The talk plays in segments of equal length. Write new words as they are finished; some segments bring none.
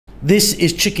This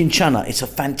is chicken channa. It's a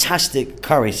fantastic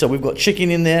curry. So we've got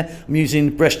chicken in there. I'm using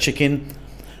breast chicken.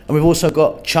 And we've also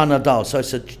got chana dal. So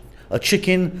it's a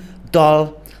chicken,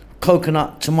 dal,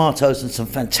 coconut, tomatoes, and some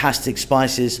fantastic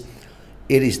spices.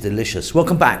 It is delicious.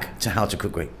 Welcome back to How to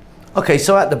Cook Great. Okay,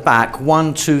 so at the back,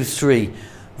 1, 2, 3,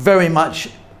 very much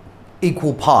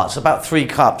equal parts, about 3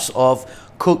 cups of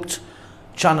cooked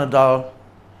chana dal,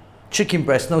 chicken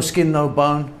breast, no skin, no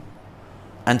bone,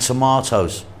 and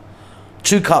tomatoes.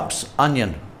 2 cups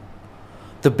onion.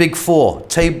 The big 4,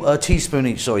 teaspoon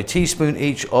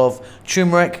each of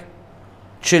turmeric,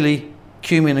 chili,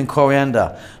 cumin, and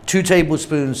coriander. 2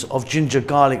 tablespoons of ginger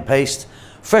garlic paste.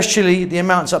 Fresh chili, the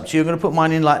amount's up to you. I'm going to put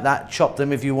mine in like that, chop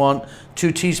them if you want.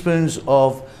 2 teaspoons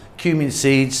of cumin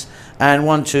seeds, and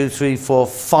 1, 2, 3, 4,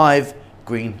 5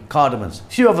 green cardamoms. A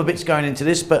few other bits going into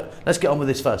this, but let's get on with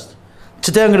this first.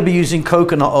 Today I'm going to be using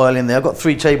coconut oil in there. I've got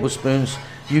 3 tablespoons.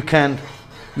 You can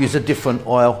use a different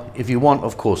oil if you want,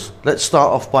 of course. Let's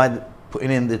start off by putting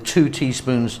in the 2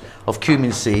 teaspoons of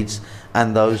cumin seeds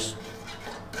and those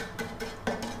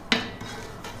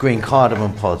green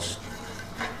cardamom pods.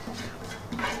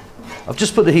 I've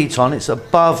just put the heat on. It's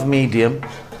above medium,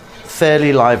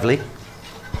 fairly lively.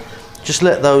 Just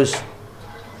let those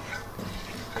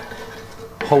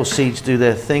whole seeds do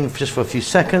their thing just for a few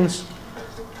seconds.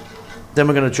 Then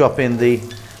we're going to drop in the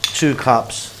 2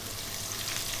 cups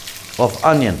of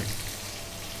onion.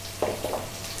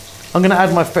 I'm going to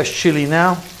add my fresh chili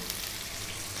now.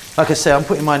 Like I say, I'm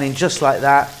putting mine in just like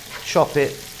that. Chop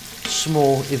it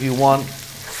small if you want.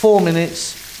 4 minutes,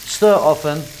 stir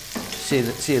often. See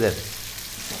you then.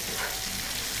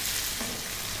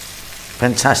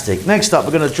 Fantastic. Next up,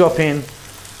 we're going to drop in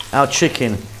our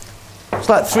chicken. It's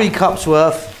like 3 cups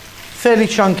worth. Fairly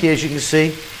chunky, as you can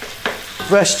see.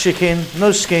 Breast chicken,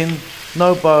 no skin,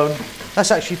 no bone.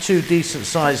 That's actually 2 decent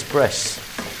sized breasts.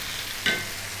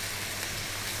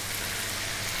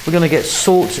 We're going to get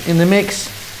salt in the mix.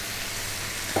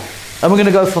 And we're going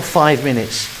to go for 5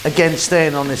 minutes. Again,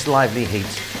 staying on this lively heat.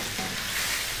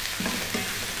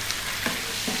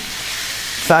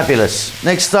 Fabulous.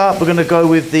 Next up, we're going to go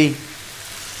with the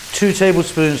 2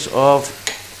 tablespoons of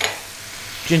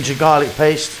ginger garlic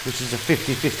paste, which is a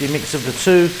 50-50 mix of the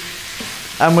 2.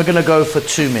 And we're going to go for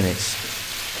 2 minutes.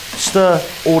 Stir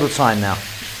all the time now.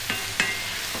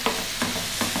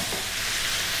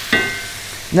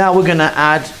 Now we're going to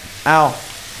add our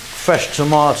fresh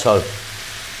tomato.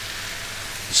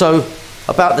 So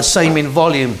about the same in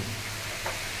volume,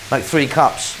 like 3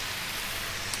 cups.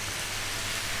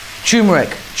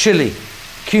 Turmeric, chili,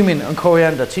 cumin, and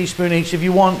coriander, teaspoon each. If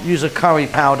you want, use a curry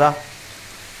powder.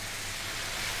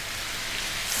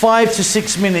 5 to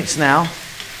 6 minutes now.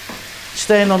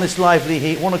 Staying on this lively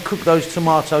heat. Want to cook those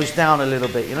tomatoes down a little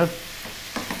bit, you know.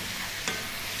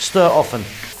 Stir often.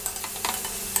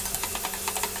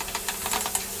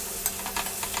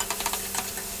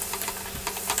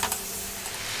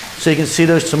 So you can see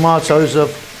those tomatoes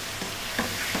have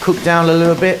cooked down a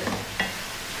little bit.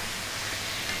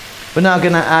 We're now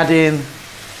going to add in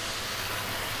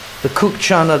the cooked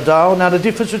chana dal. Now the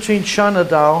difference between chana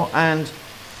dal and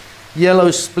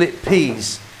yellow split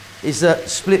peas is that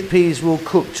split peas will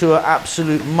cook to an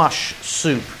absolute mush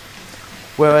soup,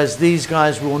 whereas these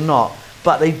guys will not,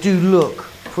 but they do look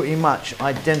pretty much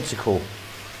identical.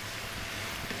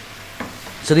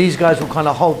 So these guys will kind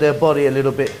of hold their body a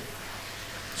little bit.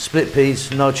 Split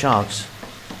peas, no chance.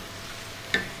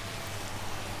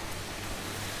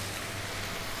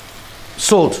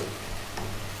 Salt.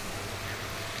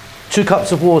 2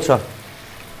 cups of water.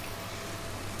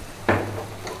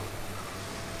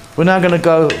 We're now going to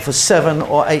go for 7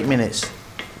 or 8 minutes.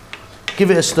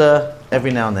 Give it a stir every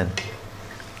now and then.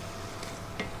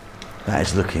 That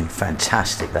is looking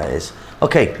fantastic, that is.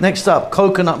 Okay, next up,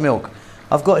 coconut milk.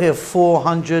 I've got here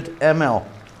 400 ml.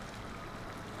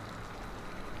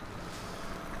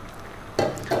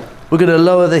 We're going to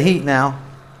lower the heat now.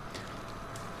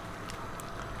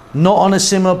 Not on a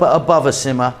simmer, but above a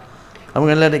simmer. And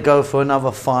we're going to let it go for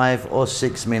another 5 or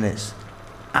 6 minutes.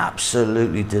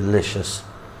 Absolutely delicious.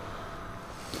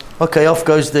 Okay, off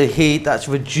goes the heat. That's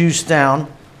reduced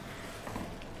down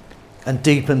and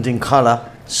deepened in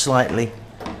colour slightly.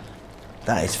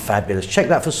 That is fabulous. Check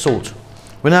that for salt.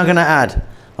 We're now going to add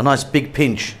a nice big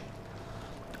pinch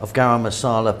of garam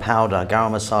masala powder.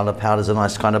 Garam masala powder is a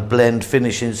nice kind of blend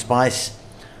finishing spice,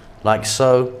 like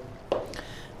so.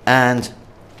 And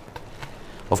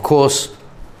of course,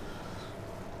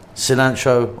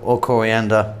 cilantro or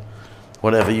coriander,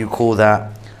 whatever you call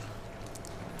that.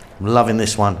 I'm loving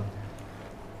this one.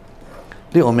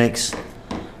 Little mix.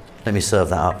 Let me serve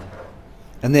that up.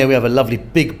 And there we have a lovely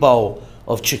big bowl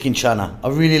of chicken channa. I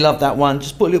really love that one.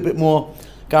 Just put a little bit more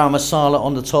garam masala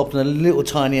on the top and a little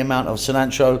tiny amount of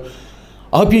cilantro.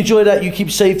 I hope you enjoy that. You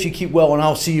keep safe, you keep well, and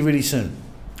I'll see you really soon.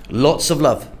 Lots of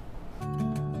love.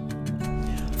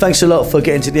 Thanks a lot for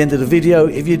getting to the end of the video.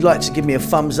 If you'd like to give me a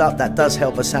thumbs up, that does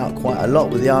help us out quite a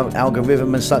lot with the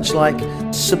algorithm and such like.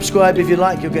 Subscribe if you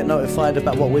like, you'll get notified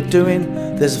about what we're doing.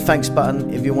 There's a thanks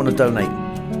button if you want to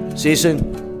donate. See you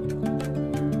soon.